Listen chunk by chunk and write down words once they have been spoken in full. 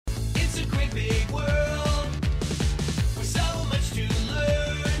It's a great big world with so much to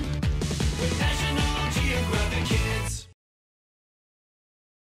learn with National Geographic Kids.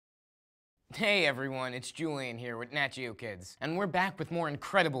 Hey everyone, it's Julian here with Nat Geo Kids, and we're back with more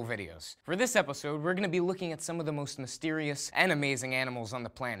incredible videos. For this episode, we're going to be looking at some of the most mysterious and amazing animals on the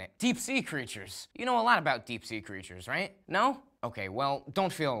planet. Deep sea creatures. You know a lot about deep sea creatures, right? No? Okay, well,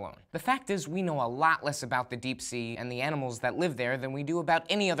 don't feel alone. The fact is, we know a lot less about the deep sea and the animals that live there than we do about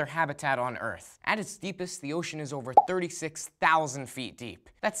any other habitat on Earth. At its deepest, the ocean is over 36,000 feet deep.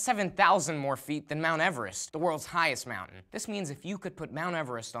 That's 7,000 more feet than Mount Everest, the world's highest mountain. This means if you could put Mount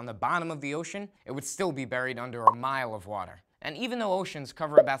Everest on the bottom of the ocean, it would still be buried under a mile of water. And even though oceans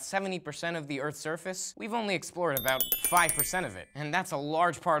cover about 70% of the Earth's surface, we've only explored about 5% of it. And that's a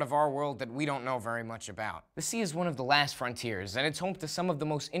large part of our world that we don't know very much about. The sea is one of the last frontiers, and it's home to some of the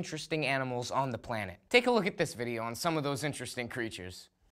most interesting animals on the planet. Take a look at this video on some of those interesting creatures.